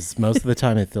screaming because most of the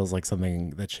time it feels like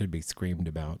something that should be screamed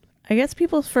about. I guess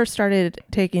people first started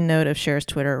taking note of Cher's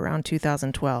Twitter around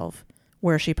 2012,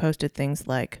 where she posted things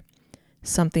like,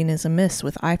 "Something is amiss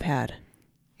with iPad."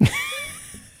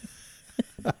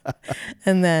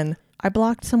 And then, "I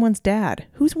blocked someone's dad.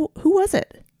 Who was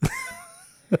it?"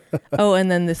 Oh, and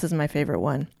then this is my favorite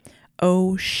one.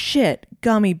 "Oh shit,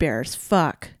 gummy bears,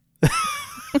 fuck."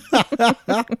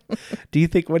 What do you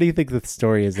think the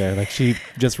story is there? Like she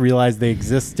just realized they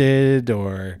existed,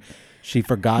 or she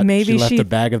forgot Maybe she left a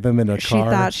bag of them in a car? She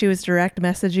thought she was direct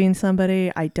messaging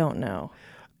somebody. I don't know.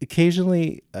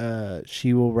 Occasionally,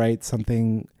 she will write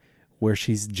something where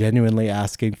she's genuinely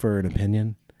asking for an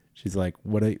opinion. She's like,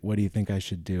 what do you think I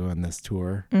should do on this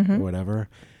tour or whatever?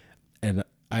 And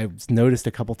I've noticed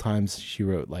a couple times she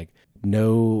wrote like,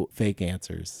 "No fake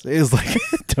answers." It was like,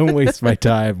 don't waste my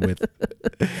time with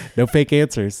no fake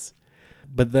answers.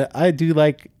 But I do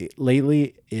like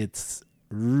lately, it's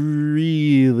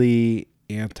really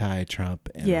anti-Trump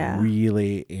and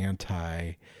really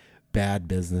anti-bad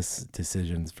business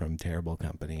decisions from terrible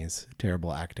companies,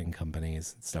 terrible acting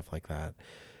companies, and stuff like that.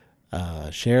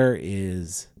 Cher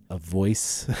is a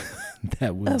voice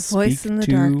that will speak in the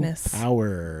to darkness.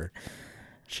 Power.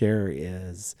 Cher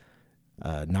is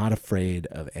not afraid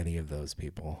of any of those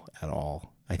people at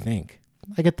all, I think.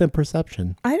 I get the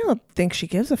perception. I don't think she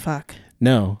gives a fuck.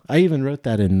 No, I even wrote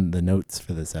that in the notes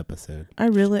for this episode. I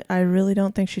really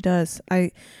don't think she does.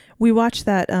 We watched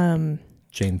that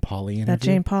Jane Pauley interview. That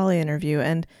Jane Pauley interview,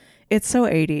 and it's so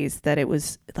 80s that it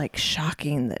was like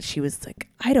shocking that she was like,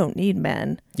 "I don't need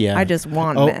men. Yeah. I just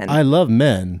want men." I love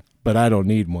men, but I don't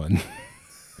need one.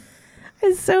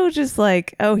 It's so just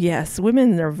like, oh yes,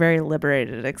 women are very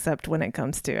liberated, except when it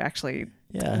comes to actually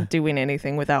Yeah. doing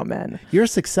anything without men. You're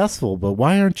successful, but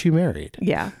why aren't you married?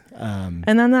 Yeah. And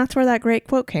then that's where that great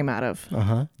quote came out of.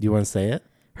 Do you want to say it?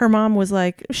 Her mom was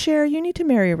like, Cher, you need to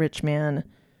marry a rich man.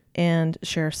 And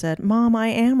Cher said, Mom, I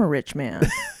am a rich man,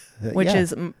 which Yeah.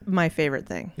 is my favorite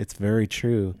thing. It's very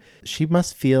true. She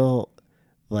must feel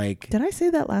like, Did I say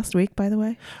that last week, by the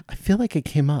way? I feel like it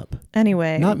came up.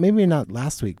 Anyway. Maybe not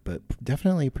last week, but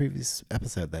definitely a previous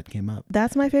episode that came up.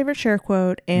 That's my favorite Cher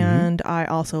quote. And I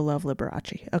also love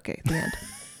Liberace. Okay, the end.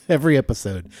 Every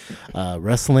episode.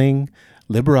 Wrestling,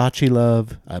 Liberace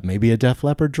love, maybe a Def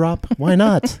Leppard drop. Why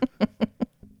not?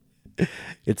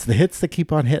 It's the hits that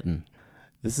keep on hitting.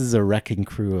 This is a wrecking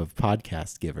crew of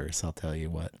podcast givers, I'll tell you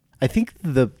what. I think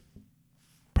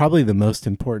probably the most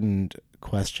important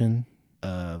question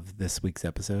of this week's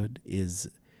episode is,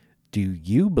 do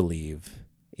you believe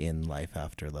in life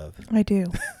after love? I do.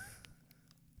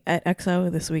 At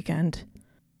XO this weekend,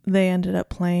 they ended up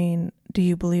playing Do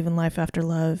You Believe in Life After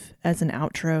Love as an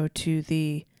outro to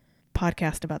the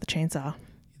podcast about the chainsaw.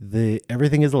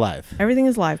 Everything is Alive. Everything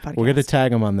is Live podcast. We're going to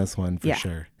tag them on this one for Yeah.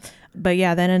 sure. But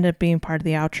yeah, that ended up being part of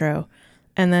the outro.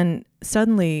 And then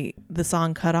suddenly the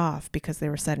song cut off because they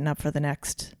were setting up for the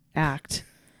next act.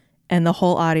 And the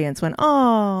whole audience went,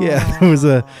 oh. Yeah, there was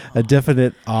a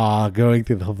definite awe going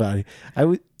through the whole body.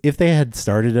 If they had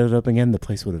started it up again, the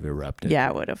place would have erupted. Yeah,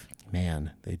 it would have.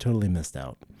 Man, they totally missed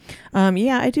out.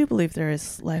 Yeah, I do believe there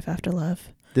is life after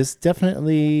love. This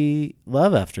definitely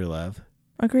love after love.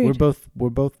 Agreed. We're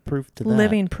both proof to that.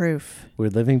 Living proof. We're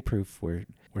living proof. We're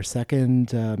second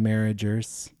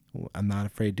marriagers. I'm not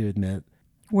afraid to admit.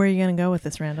 Where are you going to go with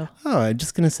this, Randall? Oh, I'm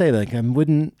just gonna say, like, I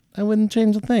wouldn't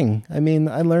change a thing. I mean,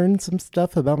 I learned some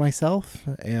stuff about myself,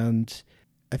 and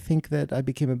I think that I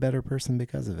became a better person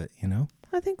because of it. You know?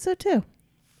 I think so too.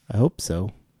 I hope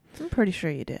so. I'm pretty sure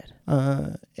you did.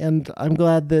 And I'm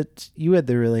glad that you had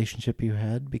the relationship you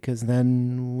had, because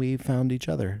then we found each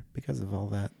other because of all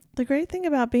that. The great thing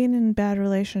about being in bad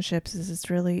relationships is it's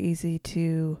really easy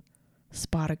to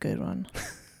spot a good one.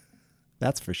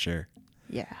 That's for sure.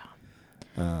 Yeah.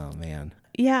 Oh, man.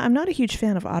 Yeah, I'm not a huge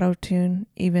fan of auto-tune,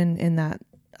 even in that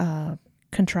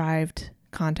contrived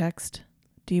context.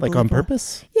 Do you Like believe on that?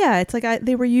 purpose? Yeah, it's like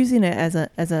they were using it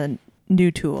as a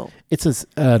new tool. It's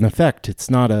an effect. It's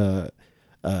not a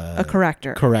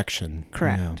corrector. correction.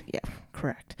 Correct. Yeah,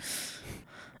 correct.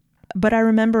 But I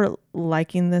remember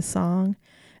liking this song,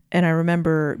 and I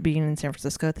remember being in San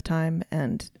Francisco at the time,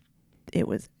 and it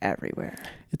was everywhere.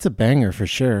 It's a banger for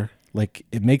sure. Like,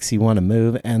 it makes you want to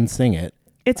move and sing it.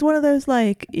 It's one of those,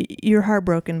 like, you're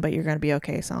heartbroken, but you're going to be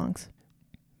okay songs.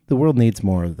 The world needs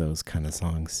more of those kind of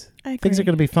songs. I agree. Things are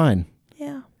going to be fine.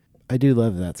 Yeah. I do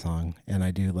love that song, and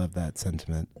I do love that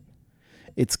sentiment.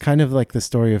 It's kind of like the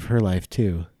story of her life,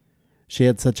 too. She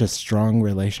had such a strong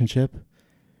relationship,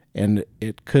 and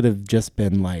it could have just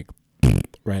been like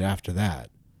right after that.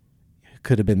 It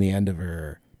could have been the end of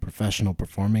her professional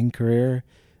performing career.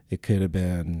 It could have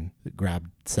been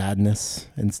grabbed sadness.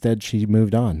 Instead, she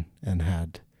moved on and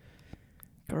had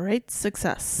Great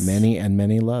success. many and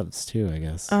many loves, too, I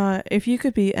guess. If you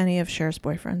could be any of Cher's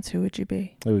boyfriends, who would you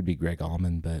be? It would be Greg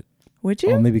Allman, but Would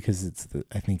you? only because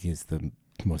I think he's the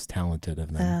most talented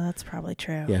of them. That's probably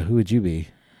true. Yeah, who would you be?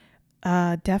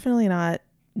 Definitely not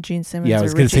Gene Simmons. Yeah, I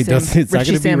was going to say, it's not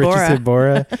going to be Richie Sambora.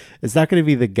 Sambora. It's not going to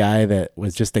be the guy that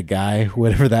was just a guy,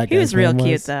 whatever that guy He was real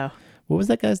cute, though. What was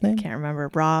that guy's name? Can't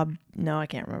remember. Rob? No, I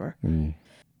can't remember.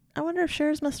 I wonder if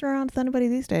Cher's messing around with anybody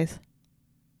these days.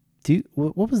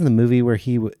 What was the movie where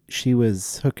she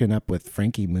was hooking up with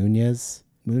Frankie Muniz?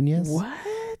 What?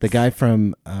 The guy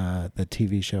from the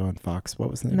TV show on Fox.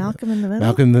 What was the name? Malcolm in the Middle?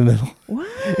 Malcolm in the Middle.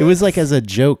 What? It was like as a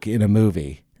joke in a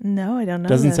movie. No, I don't know.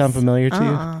 Doesn't this. sound familiar to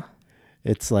Uh-uh. you?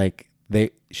 It's like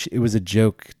it was a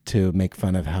joke to make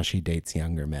fun of how she dates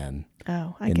younger men.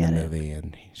 Oh, I in get the it. movie,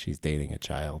 and she's dating a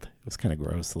child. It was kind of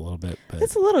gross a little bit, but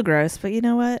It's a little gross, but you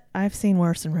know what? I've seen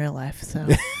worse in real life, so.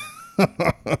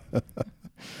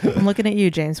 I'm looking at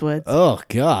you, James Woods. oh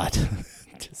god,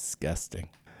 disgusting.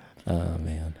 Oh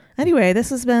man. Anyway, this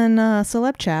has been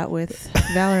Celeb Chat with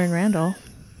Valerie and Randall.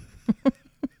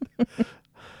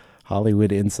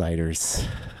 Hollywood Insiders.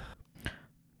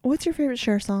 What's your favorite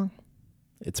Cher song?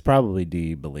 It's probably Do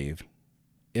You Believe?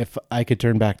 If I Could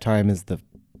Turn Back Time is the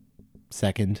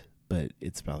second, but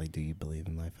it's probably Do You Believe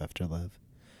in Life After Love?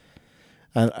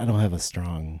 I don't have a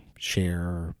strong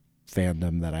Cher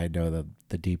fandom that I know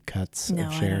the deep cuts No, of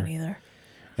I Cher. don't either.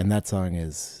 And that song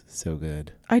is so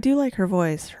good. I do like her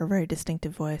voice, her very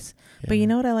distinctive voice. But you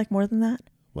know what I like more than that?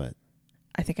 What?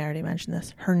 I think I already mentioned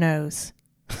this. Her nose.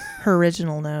 Her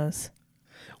original nose.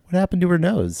 What happened to her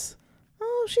nose?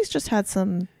 Oh, she's just had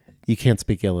some You can't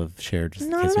speak ill of Cher just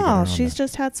in Not case at we get her all. on She's the-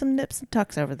 just had some nips and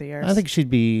tucks over the years. I think she'd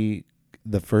be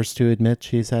the first to admit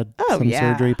she's had some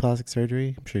surgery, plastic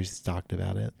surgery. I'm sure she's talked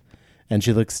about it. And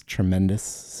she looks tremendous,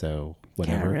 so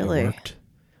whatever, really. it worked.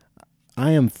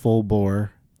 I am full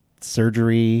bore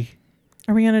surgery.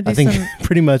 Are we going to I do think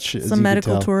pretty much as you some can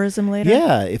medical tell. tourism later?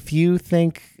 Yeah, if you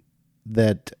think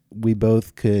that we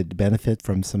both could benefit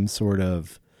from some sort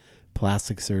of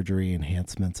plastic surgery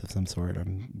enhancements of some sort,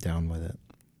 I'm down with it.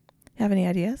 Have any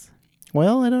ideas?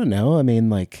 Well, I don't know. I mean,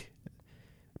 like,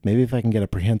 maybe if I can get a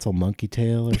prehensile monkey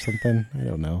tail or something. I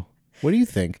don't know. What do you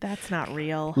think? That's not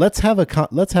real. Let's have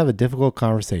a difficult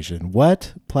conversation.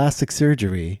 What plastic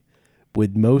surgery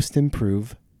would most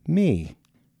improve me?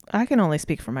 I can only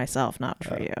speak for myself, not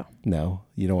for you. No,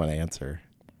 you don't want to answer.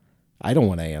 I don't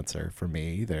want to answer for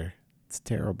me either. It's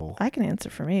terrible. I can answer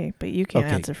for me, but you can't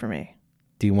Okay. answer for me.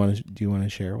 Do you want to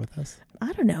share with us?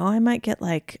 I don't know. I might get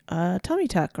like a tummy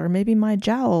tuck or maybe my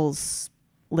jowls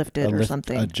lifted or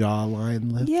something. A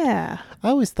jawline lift? Yeah. I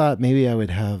always thought maybe I would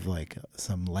have like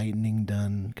some lightening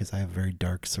done because I have very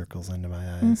dark circles under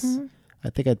my eyes. Mhm. I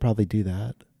think I'd probably do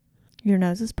that. Your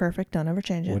nose is perfect. Don't ever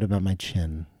change it. What about my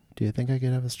chin? Do you think I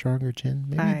could have a stronger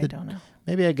chin? I don't know.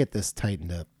 Maybe I get this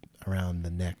tightened up around the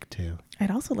neck too.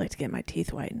 I'd also like to get my teeth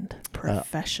whitened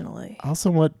professionally. I also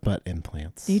want butt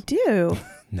implants. You do.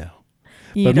 No.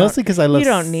 You But don't- mostly because I love... You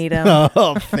don't need them.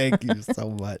 Oh, thank you so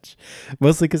much.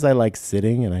 Mostly because I like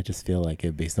sitting and I just feel like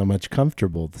it'd be so much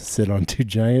comfortable to sit on two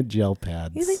giant gel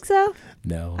pads. You think so?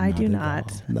 No, I do at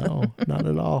not. all. No, not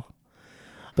at all.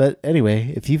 But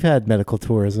anyway, if you've had medical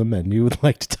tourism and you would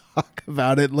like to talk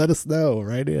about it, let us know.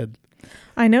 Right in.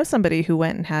 I know somebody who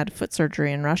went and had foot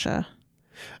surgery in Russia.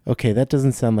 Okay, that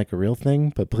doesn't sound like a real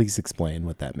thing, but please explain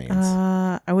what that means.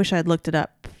 I wish I'd looked it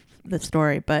up, the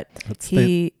story, but That's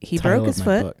he title broke of his my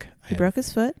foot. book. He broke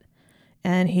his foot,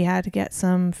 and he had to get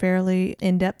some fairly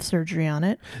in-depth surgery on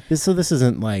it. So this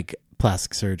isn't like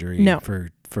plastic surgery No.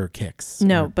 for kicks.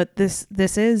 No, or- but this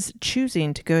is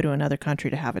choosing to go to another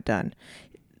country to have it done.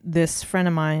 This friend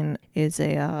of mine is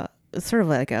a sort of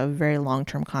like a very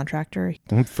long-term contractor,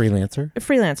 freelancer. a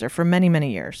freelancer for many,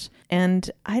 many years. And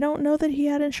I don't know that he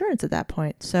had insurance at that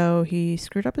point. So he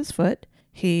screwed up his foot.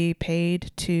 He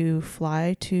paid to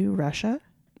fly to Russia,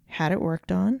 had it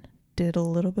worked on, did a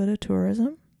little bit of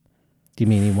tourism. Do you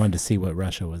mean he wanted to see what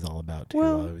Russia was all about too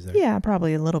while he Well, was there? yeah,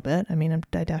 probably a little bit. I mean,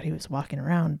 I doubt he was walking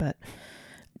around, but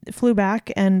flew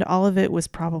back and all of it was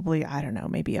probably, I don't know,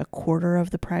 maybe a quarter of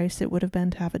the price it would have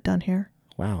been to have it done here.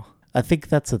 Wow. I think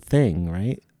that's a thing,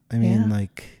 right? I mean, Yeah.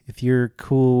 like, if you're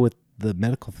cool with the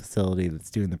medical facility that's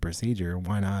doing the procedure,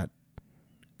 why not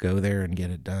go there and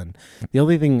get it done? The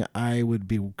only thing I would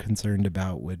be concerned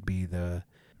about would be the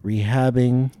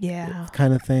rehabbing Yeah.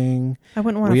 kind of thing. I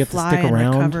wouldn't Where want you to have to fly stick in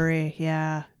around. recovery.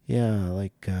 Yeah. Yeah,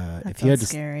 like That if you had sounds to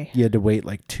scary. you had to wait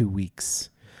like 2 weeks.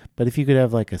 But if you could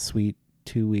have like a sweet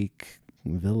 2-week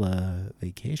villa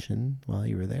vacation while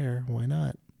you were there, why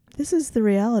not? This is the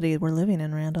reality we're living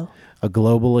in, Randall. A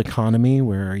global economy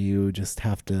where you just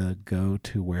have to go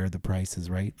to where the price is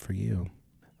right for you.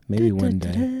 Maybe one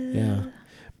day. Yeah.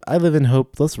 I live in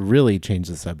hope. Let's really change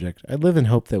the subject. I live in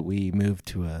hope that we move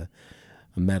to a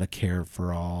Medicare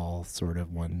for all sort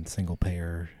of one single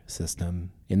payer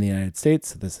system in the United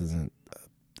States. This isn't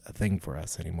a thing for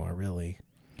us anymore, really.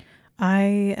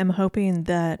 I am hoping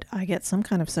that I get some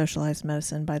kind of socialized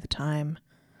medicine by the time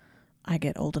I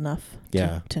get old enough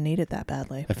to need it that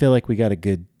badly. I feel like we got a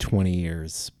good 20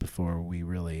 years before we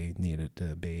really need it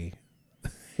to be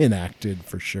enacted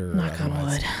for sure. Knock on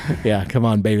otherwise. wood. Yeah, come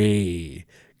on, baby.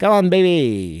 Come on,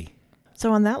 baby.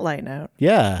 So on that light note,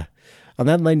 Yeah. On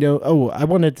that line note, I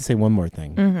wanted to say one more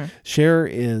thing. mm-hmm. Cher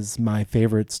is my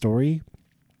favorite story,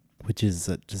 which is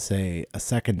to say a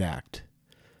second act,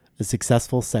 a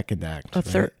successful second act. a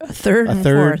third, right? a third, a and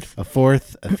third, fourth. a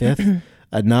fourth, a fifth,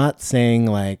 a not saying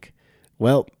like,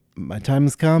 well, my time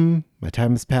has come, my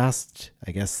time has passed.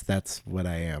 I guess that's what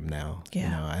I am now. Yeah. You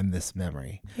know, I'm this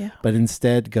memory. Yeah. But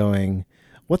instead going,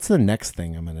 what's the next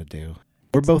thing I'm going to do?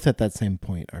 We're both at that same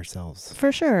point ourselves.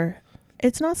 For sure.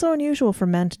 It's not so unusual for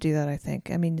men to do that, I think.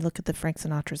 I mean, look at the Frank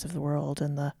Sinatras of the world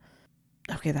and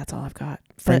okay, that's all I've got.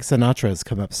 Frank Sinatra has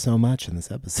come up so much in this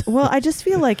episode. Well, I just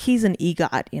feel like he's an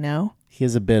EGOT, you know? He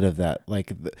has a bit of that.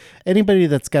 Like anybody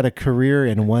that's got a career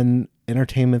in one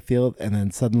entertainment field and then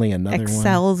suddenly another one.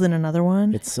 Excels in another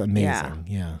one. It's amazing.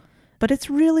 Yeah. But it's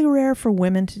really rare for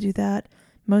women to do that.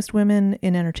 Most women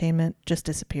in entertainment just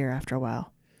disappear after a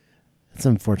while. It's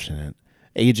unfortunate.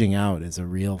 Aging out is a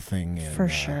real thing. For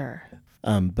sure.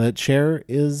 But Cher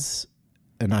is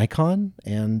an icon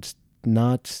and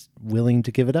not willing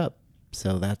to give it up.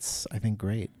 So that's, I think,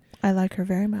 great. I like her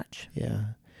very much. Yeah.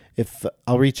 if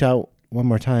I'll reach out one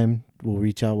more time, we'll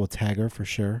reach out. We'll tag her for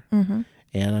sure. Mm-hmm.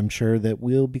 And I'm sure that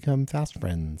we'll become fast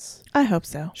friends. I hope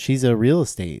so. She's a real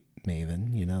estate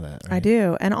maven. You know that, right? I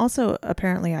do. And also,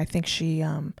 apparently, I think she,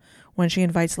 when she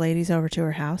invites ladies over to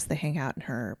her house, they hang out in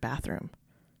her bathroom.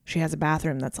 She has a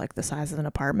bathroom that's like the size of an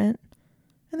apartment.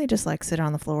 And they just like sit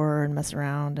on the floor and mess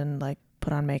around and like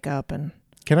put on makeup. And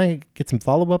Can I get some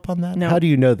follow up on that? No. How do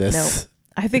you know this?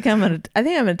 I think I'm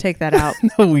gonna take that out.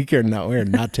 No, we're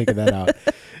not taking that out.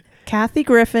 Kathy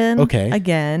Griffin, Okay.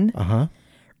 again, Uh-huh.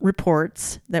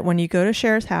 reports that when you go to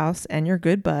Cher's house and you're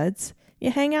good buds,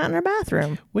 you hang out in her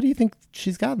bathroom. What do you think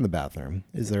she's got in the bathroom?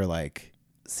 Is there like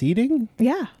seating?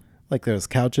 Yeah. Like there's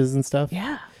couches and stuff?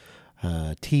 Yeah.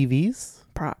 TVs?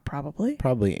 Probably.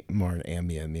 Probably more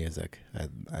ambient music,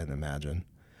 I'd imagine.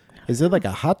 Is there like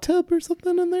a hot tub or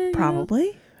something in there? you know?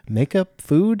 Probably. Makeup,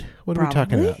 food? What are we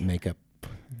talking Probably. about? Makeup,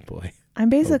 boy. I'm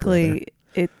basically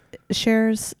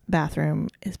Cher's bathroom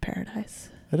is paradise.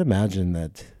 I'd imagine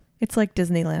that. It's like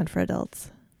Disneyland for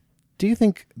adults. Do you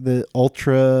think the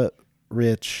ultra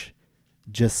rich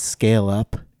just scale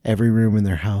up every room in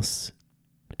their house?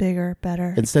 Bigger,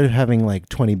 better. Instead of having like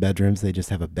 20 bedrooms, they just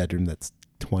have a bedroom that's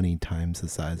 20 times the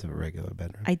size of a regular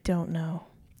bedroom. I don't know.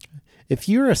 If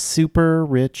you're a super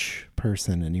rich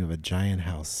person and you have a giant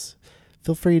house,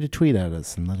 feel free to tweet at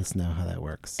us and let us know how that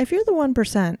works. If you're the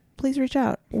 1%, please reach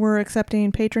out. We're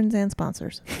accepting patrons and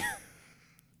sponsors.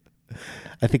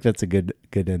 I think that's a good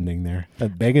ending there.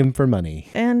 Begging for money.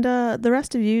 And the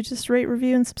rest of you, just rate,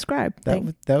 review, and subscribe.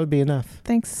 That would be enough.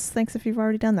 Thanks if you've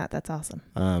already done that. That's awesome.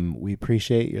 We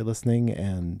appreciate your listening,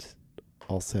 and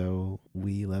also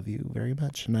we love you very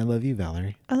much. And I love you,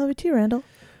 Valerie. I love you too, Randall.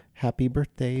 Happy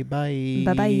birthday. Bye.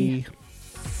 Bye-bye.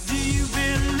 Do you